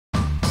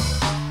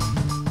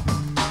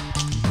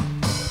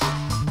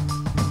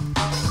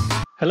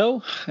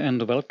Hello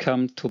and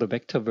welcome to the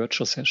Vector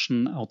Virtual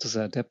Session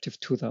AUTOSAR Adaptive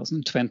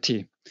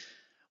 2020.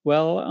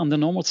 Well, under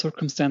normal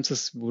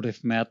circumstances, we would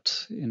have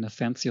met in a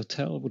fancy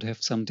hotel, would have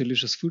some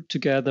delicious food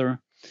together.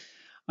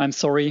 I'm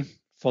sorry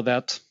for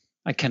that.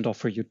 I can't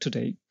offer you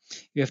today.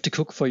 You have to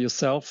cook for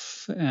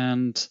yourself,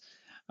 and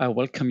I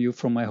welcome you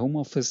from my home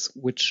office,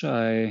 which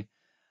I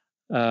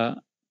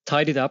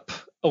tidied up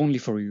only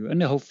for you,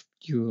 and I hope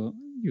you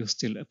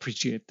still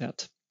appreciate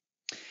that.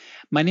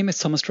 My name is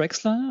Thomas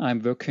Drexler.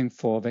 I'm working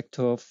for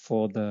Vector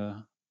for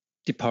the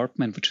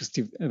department which is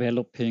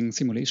developing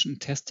simulation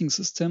and testing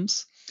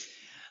systems.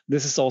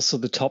 This is also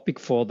the topic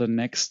for the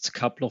next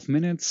couple of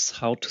minutes,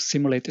 how to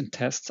simulate and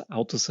test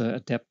AUTOSAR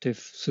adaptive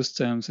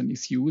systems and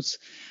ECUs.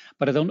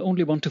 But I don't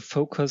only want to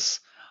focus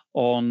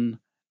on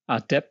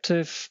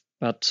adaptive,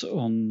 but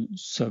on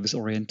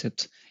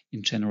service-oriented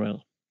in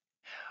general.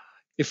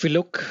 If we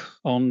look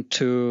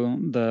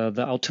onto the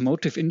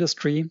automotive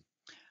industry,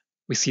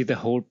 we see the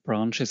whole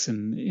branch is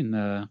in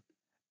a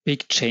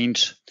big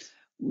change.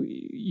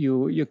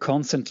 You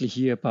constantly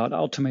hear about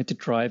automated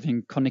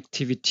driving,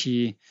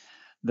 connectivity,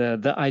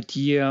 the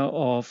idea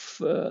of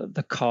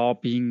the car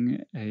being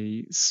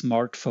a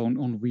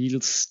smartphone on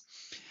wheels.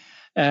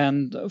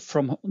 And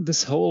from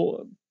this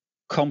whole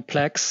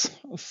complex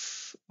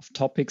of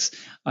topics,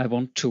 I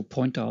want to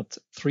point out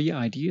three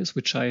ideas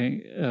which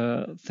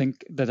I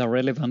think that are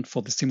relevant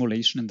for the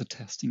simulation and the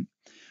testing.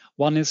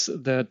 One is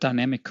the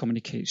dynamic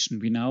communication.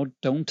 We now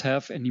don't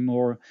have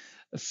anymore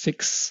a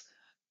fixed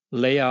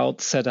layout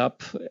set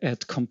up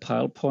at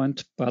compile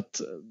point, but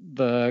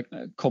the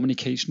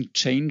communication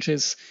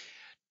changes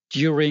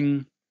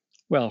during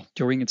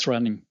its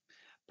running.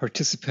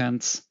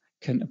 Participants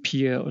can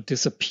appear or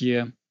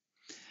disappear.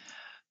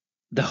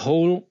 The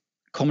whole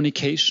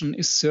communication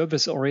is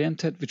service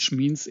oriented, which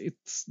means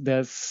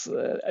there's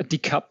a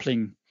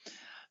decoupling.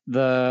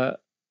 The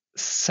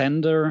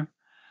sender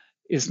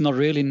is not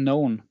really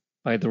known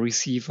by the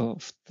receiver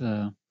of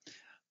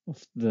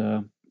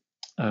the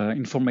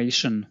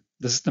information.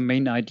 This is the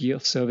main idea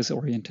of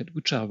service-oriented,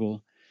 which I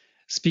will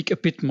speak a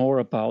bit more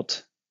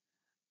about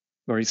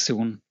very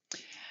soon.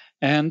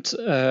 And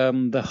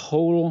the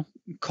whole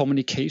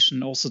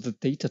communication, also the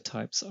data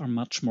types, are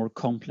much more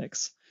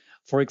complex.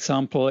 For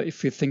example,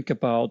 if you think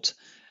about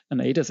an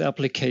ADAS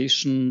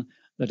application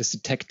that is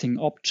detecting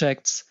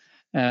objects,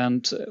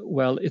 and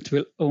well, it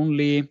will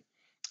only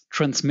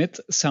transmit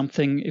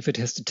something if it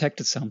has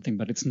detected something,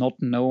 but it's not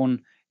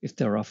known if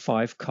there are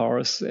 5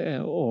 cars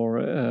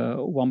or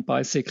 1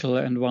 bicycle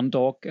and 1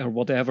 dog or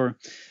whatever.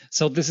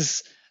 So this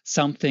is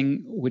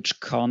something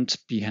which can't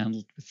be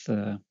handled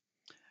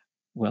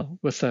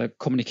with a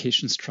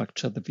communication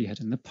structure that we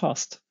had in the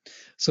past.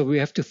 So we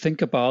have to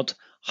think about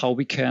how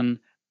we can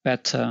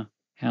better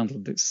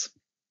handle this.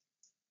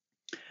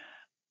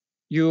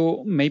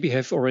 You maybe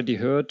have already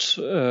heard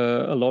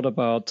a lot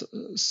about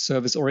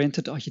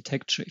service-oriented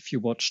architecture if you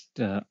watched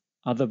the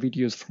other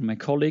videos from my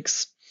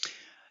colleagues.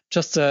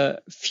 Just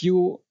a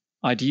few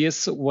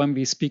ideas. When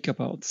we speak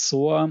about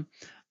SOA,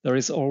 there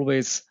is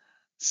always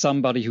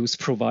somebody who's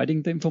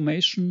providing the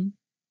information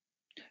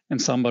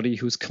and somebody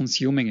who's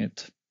consuming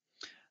it.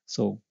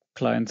 So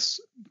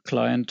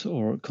client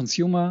or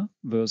consumer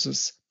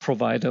versus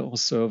provider or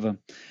server.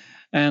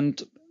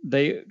 And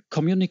they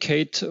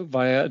communicate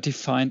via a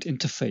defined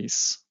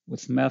interface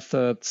with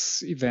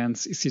methods,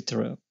 events,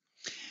 etc.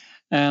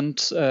 And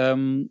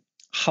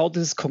how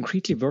this is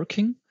concretely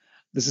working,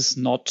 this is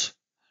not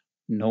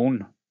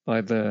known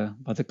by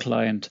the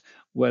client,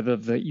 whether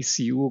the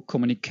ECU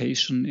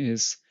communication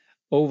is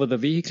over the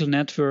vehicle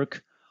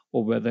network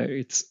or whether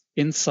it's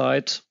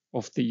inside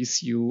of the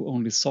ECU,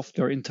 only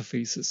software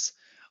interfaces,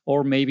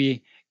 or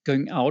maybe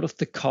going out of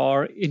the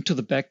car into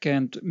the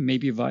backend,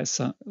 maybe via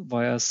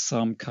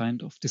some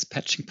kind of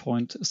dispatching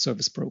point, a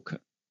service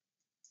broker.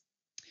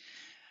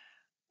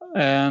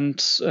 And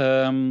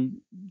to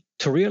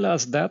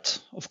realize that,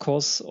 of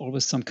course,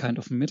 always some kind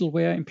of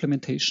middleware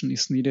implementation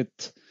is needed.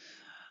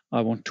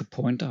 I want to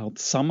point out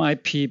some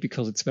IP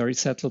because it's very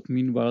settled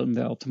meanwhile in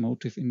the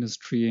automotive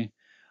industry,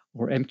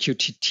 or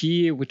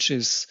MQTT, which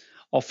is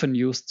often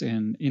used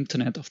in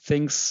Internet of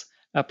Things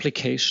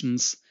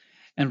applications.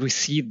 And we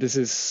see this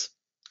is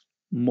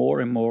more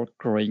and more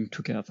growing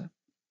together.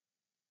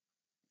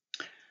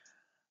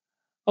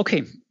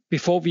 Okay,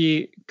 before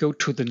we go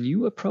to the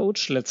new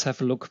approach, let's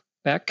have a look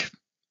back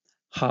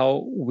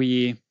how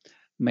we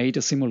made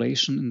a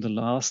simulation in the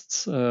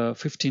last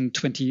 15,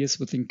 20 years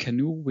within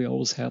CANoe. We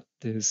always had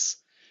this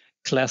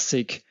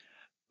classic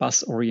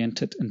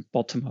bus-oriented and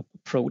bottom-up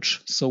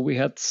approach. So we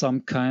had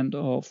some kind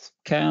of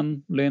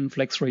CAN, LIN,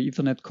 FlexRay,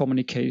 Ethernet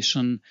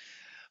communication.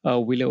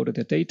 We loaded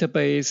a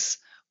database.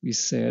 We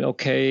said,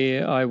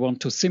 okay, I want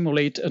to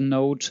simulate a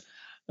node.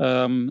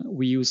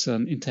 We use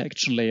an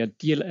interaction layer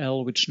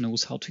DLL, which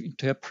knows how to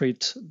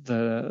interpret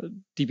the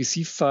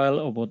DBC file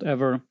or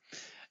whatever,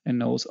 and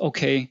knows,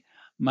 okay,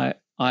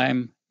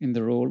 I'm in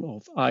the role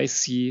of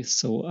IC,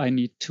 so I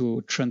need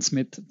to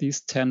transmit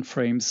these 10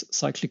 frames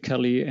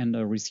cyclically and I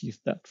receive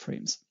that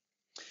frames.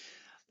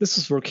 This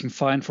is working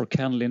fine for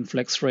CAN, LIN,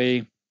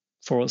 FlexRay.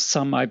 for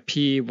some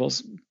IP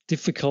was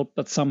difficult,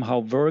 but somehow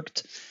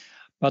worked.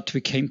 But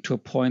we came to a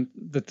point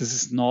that this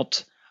is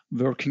not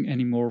working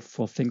anymore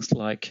for things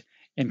like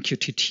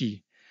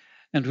MQTT.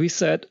 And we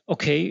said,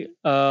 okay,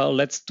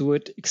 let's do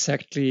it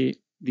exactly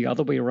the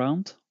other way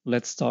around.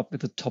 Let's start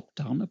with a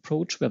top-down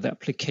approach where the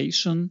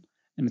application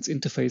and its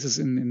interfaces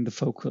in the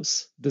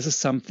focus. This is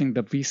something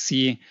that we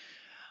see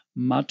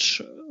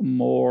much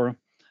more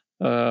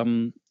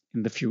in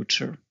the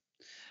future.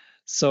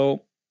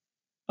 So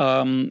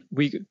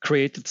we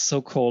created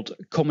so-called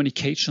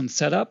communication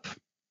setup.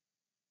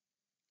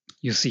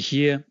 You see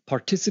here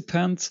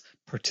participants.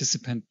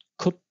 Participant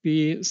could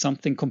be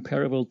something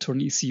comparable to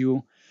an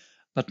ECU,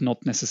 but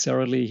not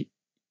necessarily.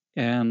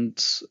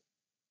 And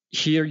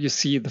here you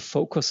see the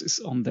focus is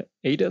on the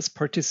ADAS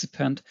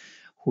participant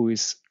who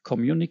is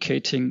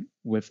communicating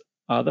with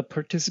other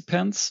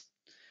participants.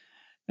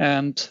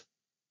 And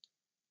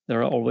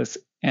there are always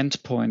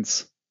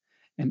endpoints.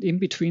 And in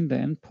between the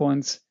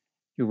endpoints,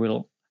 you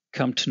will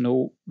come to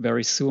know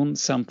very soon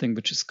something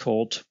which is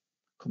called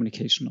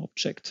communication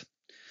object.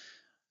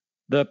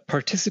 The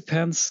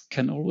participants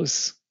can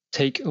always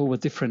take over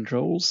different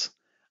roles,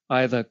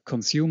 either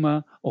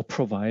consumer or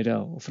provider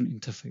of an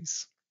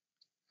interface.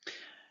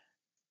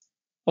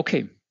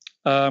 Okay,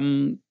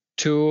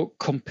 to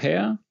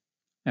compare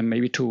and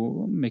maybe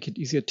to make it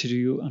easier to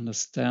you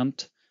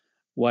understand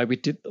why we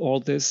did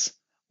all this,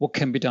 what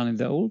can be done in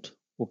the old,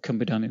 what can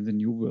be done in the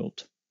new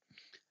world.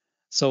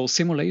 So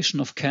simulation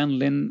of CAN,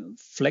 LIN,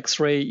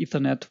 FlexRay,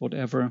 Ethernet,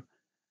 whatever,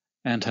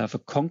 and have a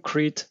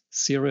concrete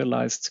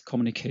serialized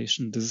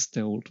communication. This is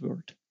the old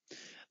world.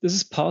 This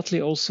is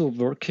partly also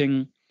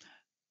working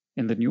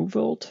in the new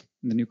world,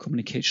 in the new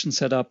communication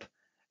setup,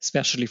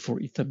 especially for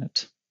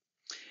Ethernet.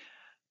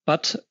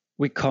 But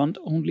we can't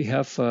only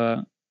have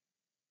a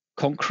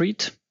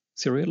concrete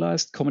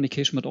serialized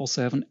communication, but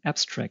also have an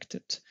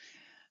abstracted.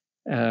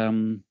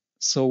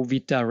 So we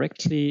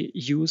directly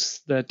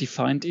use the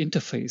defined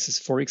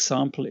interfaces. For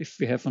example, if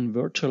we have a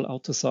virtual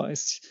AUTOSAR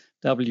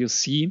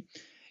SWC,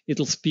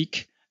 it'll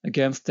speak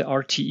against the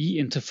RTE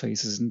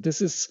interfaces. And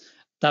this is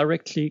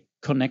directly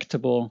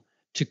connectable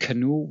to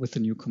CANoe with the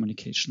new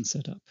communication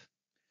setup.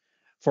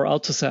 For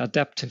AUTOSAR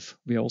Adaptive,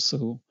 we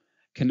also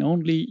can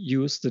only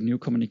use the new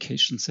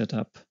communication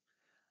setup.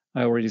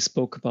 I already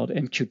spoke about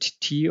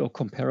MQTT or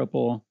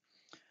comparable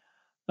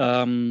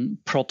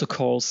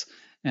protocols.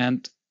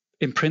 And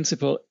in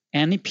principle,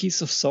 any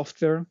piece of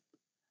software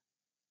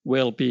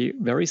will be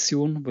very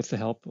soon, with the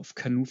help of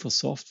CANoe for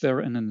software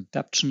and an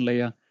adaptation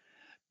layer,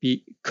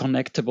 be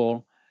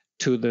connectable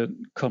to the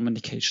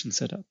communication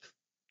setup.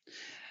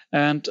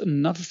 And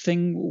another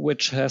thing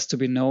which has to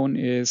be known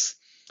is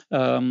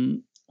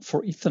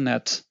for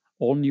Ethernet,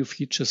 all new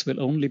features will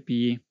only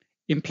be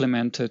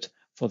implemented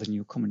for the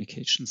new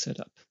communication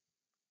setup.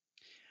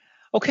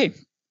 Okay,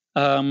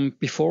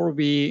 before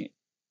we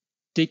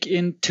dig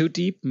in too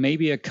deep,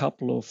 maybe a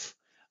couple of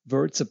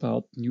words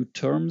about new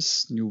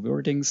terms, new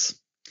wordings.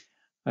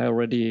 I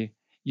already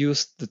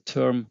used the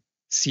term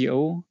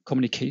CO,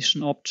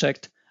 communication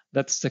object.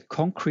 That's the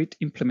concrete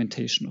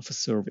implementation of a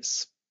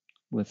service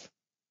with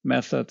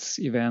methods,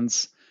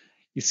 events,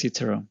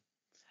 etc.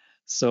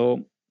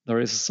 So there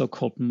is a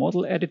so-called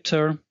model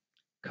editor.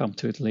 Come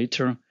to it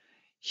later.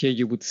 Here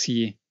you would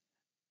see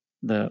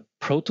the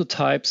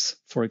prototypes,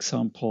 for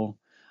example,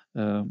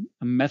 a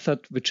method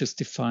which is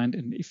defined,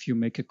 and if you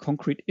make a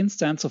concrete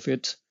instance of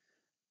it,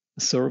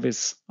 a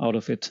service out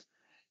of it,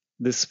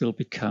 this will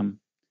become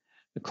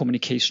a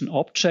communication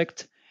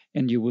object,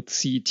 and you would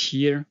see it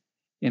here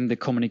in the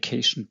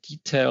communication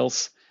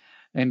details,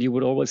 and you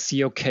would always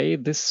see, okay,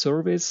 this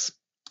service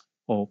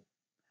or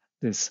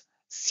this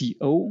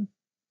CO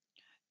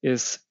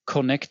is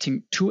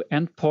connecting two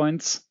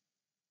endpoints,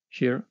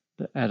 here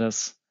the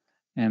ADAS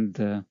and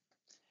the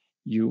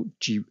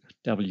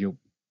UGW.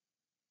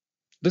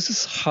 This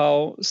is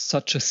how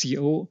such a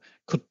CO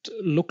could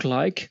look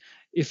like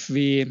if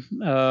we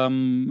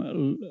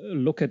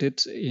look at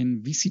it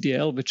in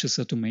VCDL, which is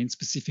a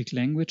domain-specific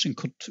language and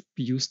could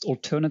be used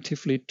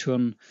alternatively to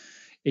an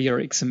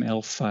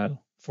ARXML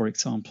file, for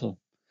example.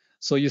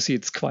 So you see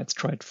it's quite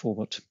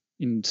straightforward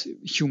and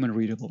human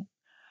readable.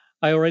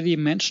 I already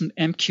mentioned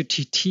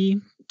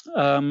MQTT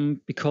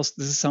because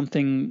this is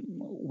something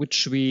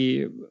which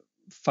we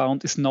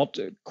found is not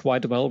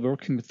quite well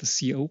working with the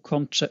CO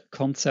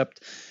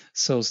concept.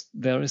 So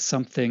there is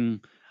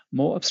something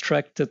more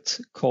abstracted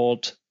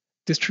called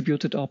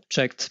distributed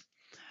object.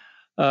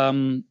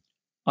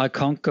 I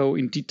can't go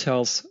in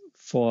details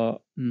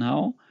for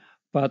now,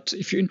 but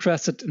if you're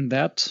interested in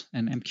that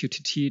and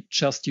MQTT,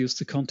 just use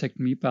the Contact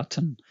Me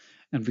button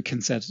and we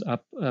can set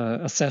up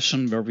a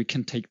session where we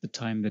can take the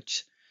time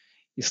that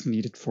is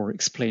needed for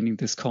explaining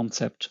this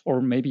concept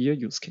or maybe your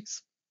use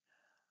case.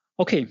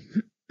 Okay,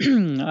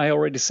 I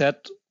already said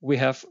we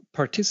have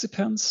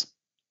participants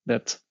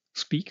that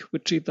speak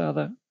with each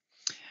other,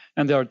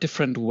 and there are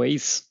different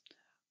ways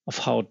of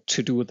how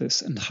to do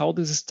this. And how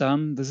this is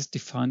done, this is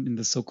defined in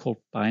the so-called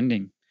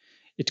binding.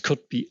 It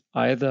could be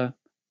either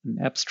an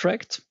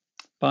abstract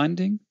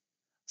binding,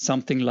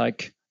 something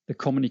like the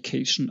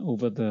communication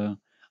over the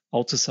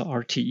AUTOSAR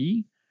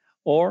RTE,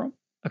 or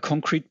a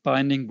concrete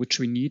binding, which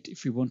we need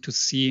if we want to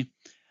see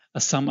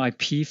a SOM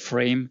IP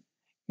frame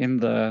in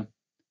the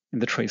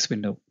trace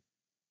window.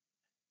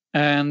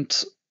 And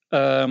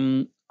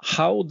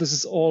how this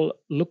is all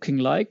looking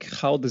like,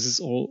 how this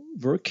is all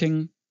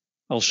working,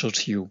 I'll show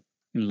to you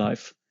in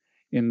live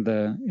in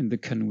the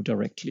CANoe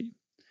directly.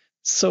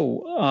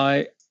 So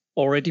I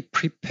already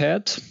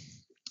prepared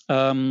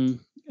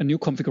a new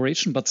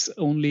configuration, but it's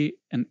only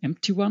an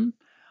empty one.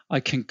 I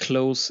can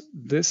close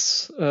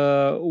this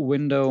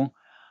window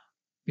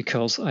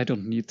because I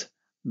don't need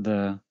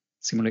the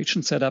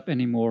simulation setup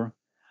anymore.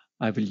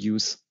 I will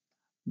use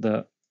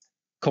the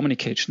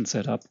communication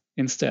setup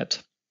instead.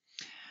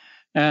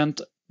 And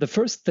the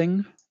first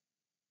thing,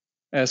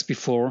 as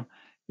before,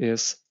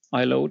 is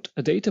I load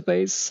a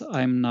database.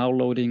 I'm now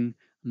loading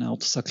an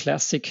AUTOSAR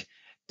Classic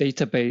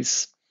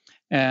database.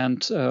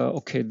 And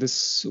okay,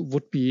 this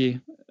would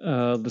be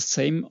the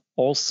same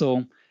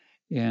also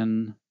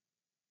in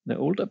the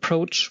old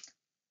approach.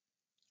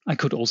 I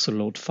could also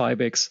load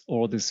FibeX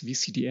or this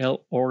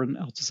VCDL or an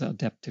AUTOSAR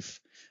Adaptive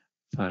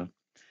file.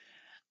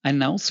 I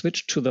now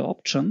switch to the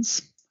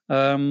options.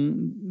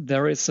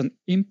 There is an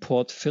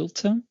import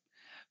filter,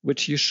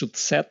 which you should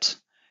set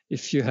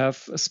if you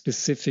have a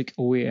specific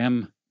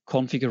OEM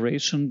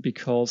configuration,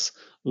 because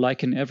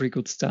like in every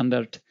good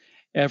standard,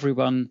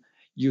 everyone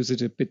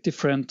uses it a bit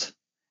different,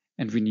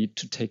 and we need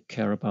to take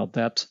care about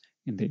that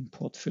in the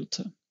import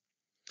filter.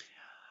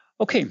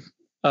 Okay,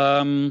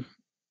 now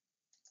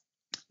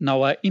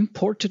I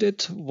imported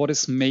it. What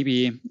is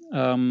maybe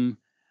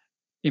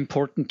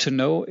important to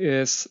know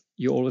is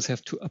you always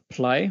have to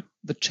apply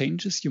the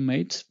changes you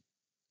made.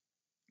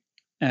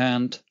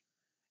 And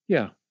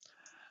yeah,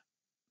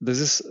 this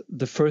is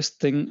the first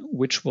thing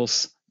which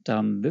was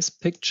done. This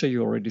picture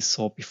you already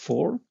saw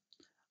before.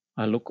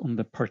 I look on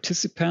the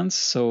participants,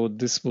 so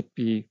this would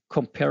be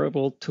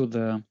comparable to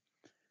the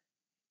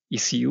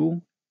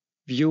ECU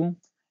view.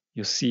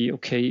 You see,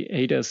 okay,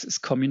 ADAS is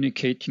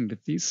communicating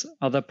with these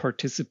other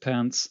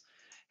participants.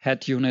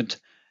 Head unit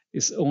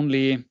is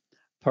only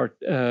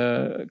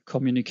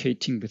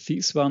communicating with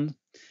these one.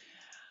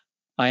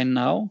 I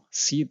now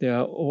see they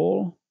are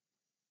all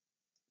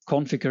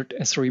configured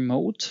as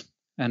remote.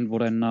 And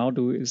what I now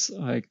do is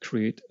I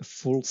create a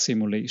full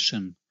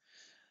simulation.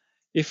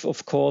 If,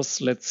 of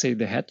course, let's say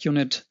the head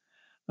unit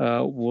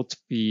would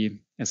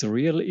be as a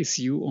real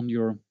ECU on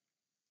your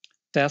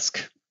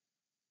desk,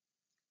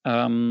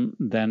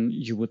 then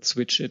you would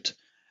switch it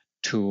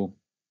to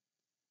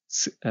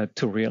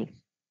real.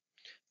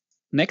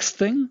 Next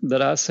thing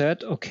that I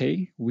said,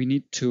 okay, we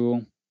need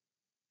to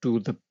do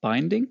the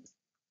binding,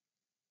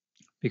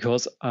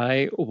 because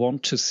I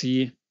want to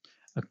see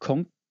a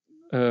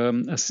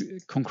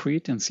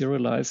concrete and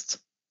serialized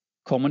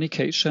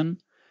communication.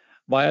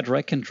 Via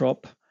drag and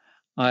drop,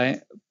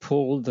 I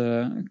pull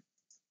the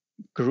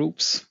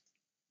groups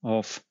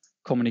of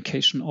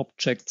communication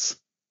objects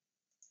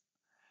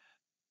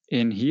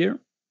in here,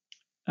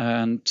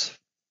 and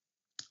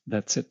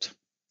that's it.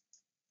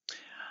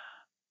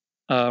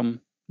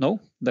 No,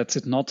 that's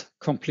it, not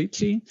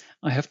completely.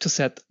 I have to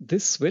set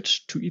this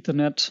switch to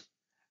Ethernet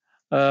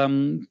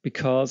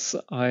because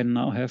I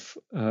now have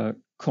a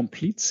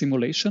complete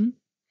simulation.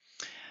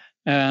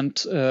 And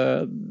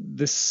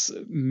this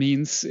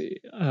means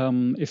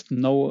if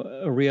no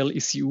real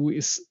ECU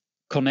is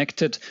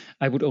connected,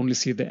 I would only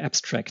see the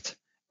abstract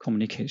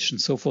communication.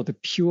 So for the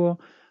pure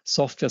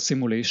software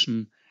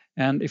simulation,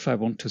 and if I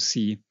want to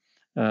see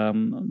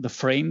the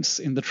frames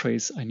in the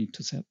trace, I need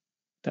to set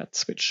that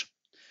switch.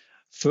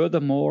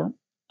 Furthermore,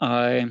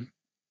 I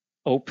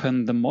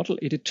open the model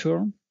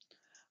editor.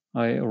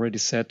 I already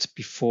said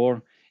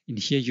before, in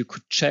here you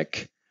could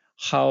check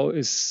how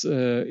is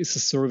a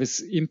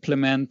service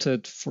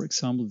implemented. For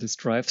example, this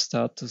drive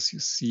status, you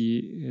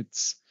see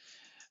it's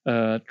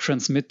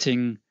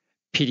transmitting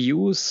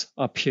PDUs.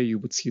 Up here you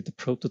would see the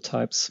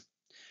prototypes.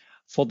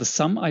 For the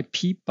SOM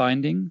IP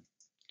binding,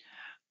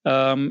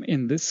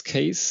 in this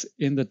case,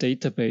 in the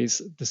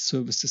database, the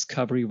service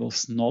discovery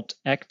was not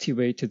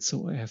activated,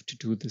 so I have to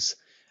do this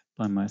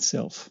by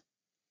myself.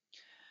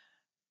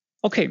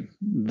 Okay,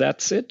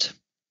 that's it.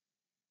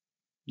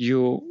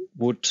 You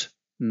would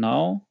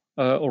now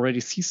already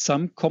see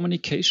some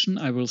communication.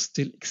 I will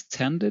still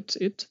extend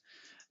it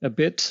a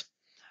bit.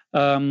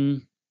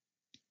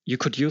 You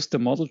could use the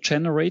model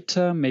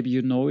generator. Maybe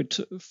you know it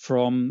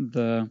from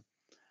the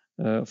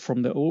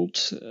old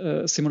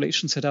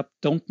simulation setup.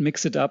 Don't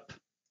mix it up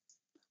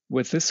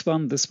with this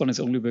one. This one is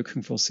only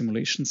working for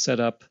simulation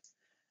setup.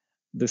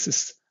 This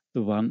is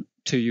the one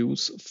to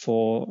use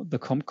for the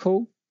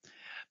CANoe.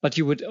 But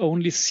you would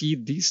only see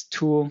these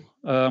two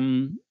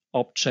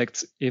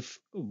objects if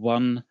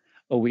one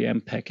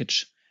OEM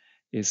package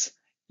is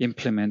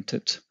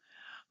implemented.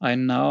 I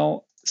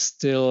now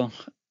still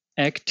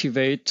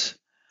activate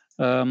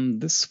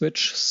this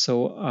switch,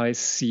 so I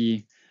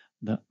see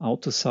the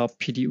AUTOSAR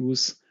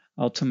PDUs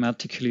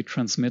automatically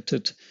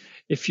transmitted.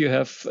 If you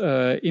have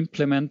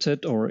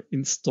implemented or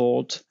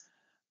installed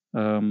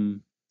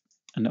an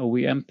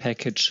OEM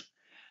package,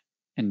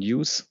 and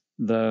use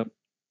the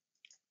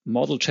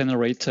model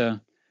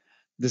generator.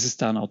 This is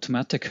done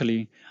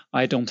automatically.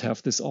 I don't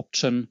have this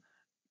option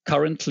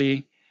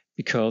currently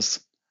because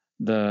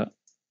the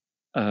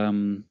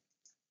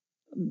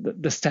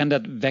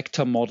standard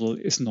vector model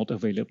is not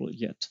available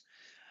yet.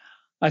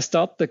 I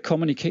start the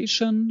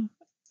communication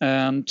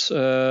and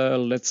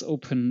let's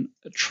open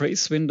a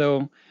trace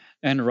window,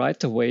 and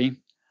right away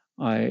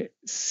I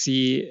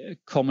see a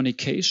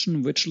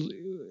communication which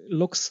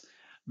looks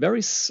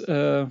very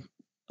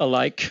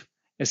alike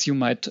as you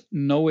might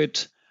know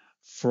it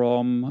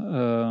from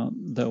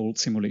the old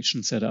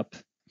simulation setup.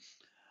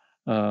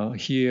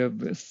 Here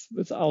with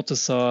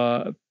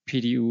AUTOSAR,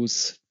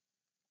 PDUs,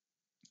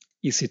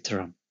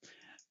 etc.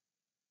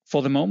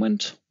 For the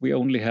moment, we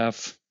only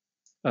have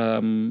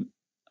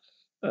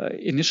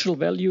initial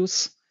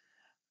values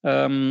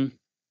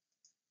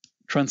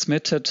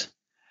transmitted.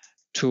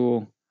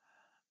 To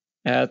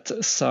add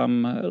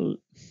some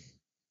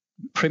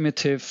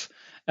primitive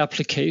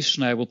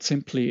application, I would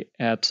simply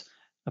add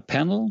a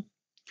panel.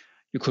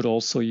 You could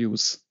also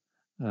use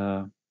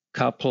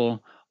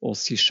CAPL or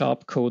C#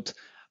 code,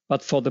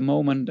 but for the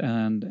moment,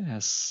 and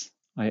as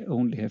I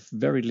only have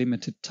very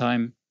limited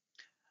time,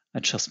 I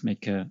just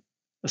make a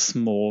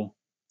small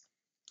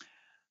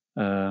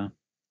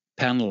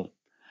panel.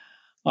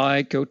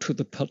 I go to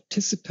the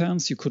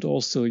participants. You could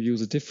also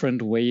use a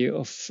different way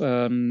of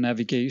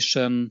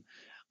navigation.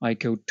 I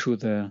go to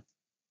the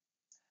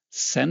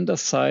sender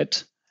side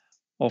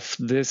of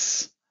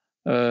this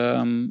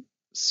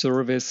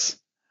service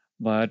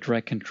via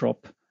drag and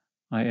drop.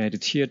 I add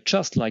it here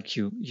just like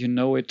you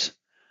know it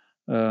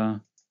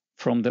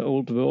from the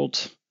old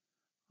world.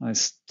 I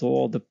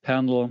store the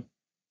panel,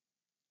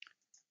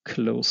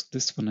 close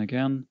this one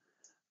again.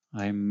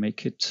 I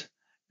make it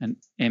an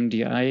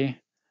MDI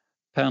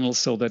panel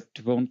so that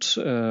it won't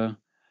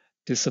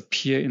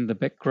disappear in the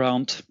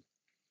background.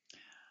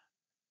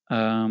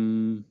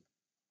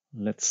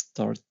 Let's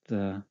start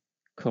the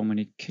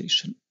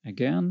communication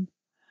again.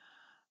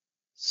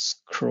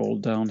 Scroll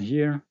down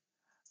here,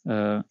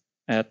 add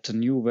a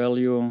new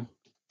value,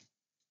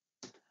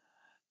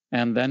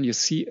 and then you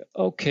see,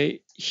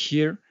 okay,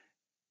 here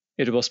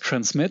it was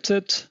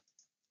transmitted.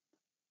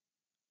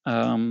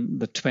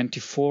 The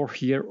 24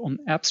 here on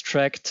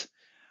abstract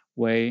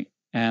way,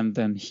 and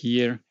then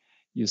here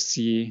you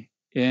see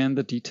in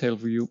the detail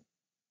view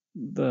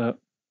the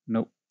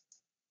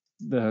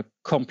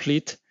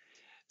complete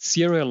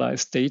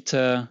serialized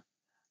data,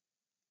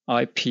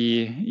 IP,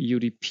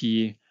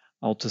 UDP,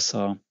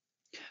 AUTOSAR.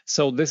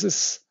 So this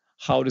is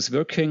how it is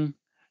working.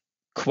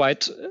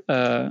 Quite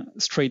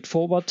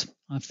straightforward.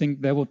 I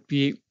think there would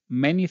be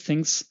many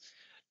things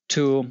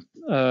to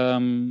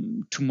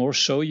more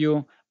show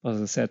you. As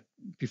I said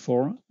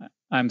before,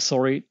 I'm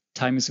sorry,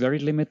 time is very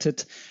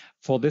limited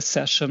for this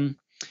session.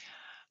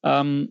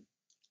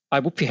 I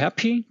would be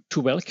happy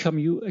to welcome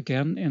you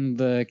again in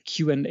the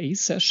Q&A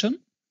session.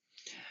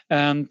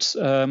 And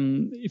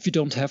if you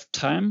don't have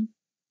time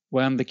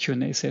when the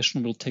Q&A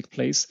session will take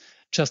place,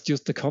 just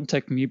use the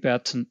contact me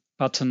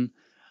button.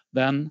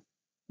 Then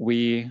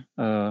we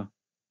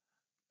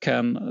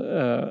can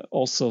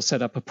also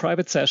set up a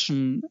private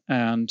session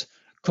and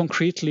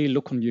concretely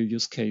look on your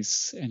use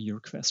case and your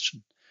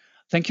question.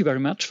 Thank you very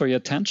much for your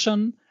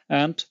attention,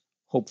 and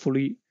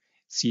hopefully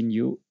seeing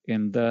you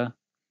in the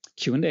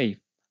Q&A.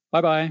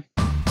 Bye-bye.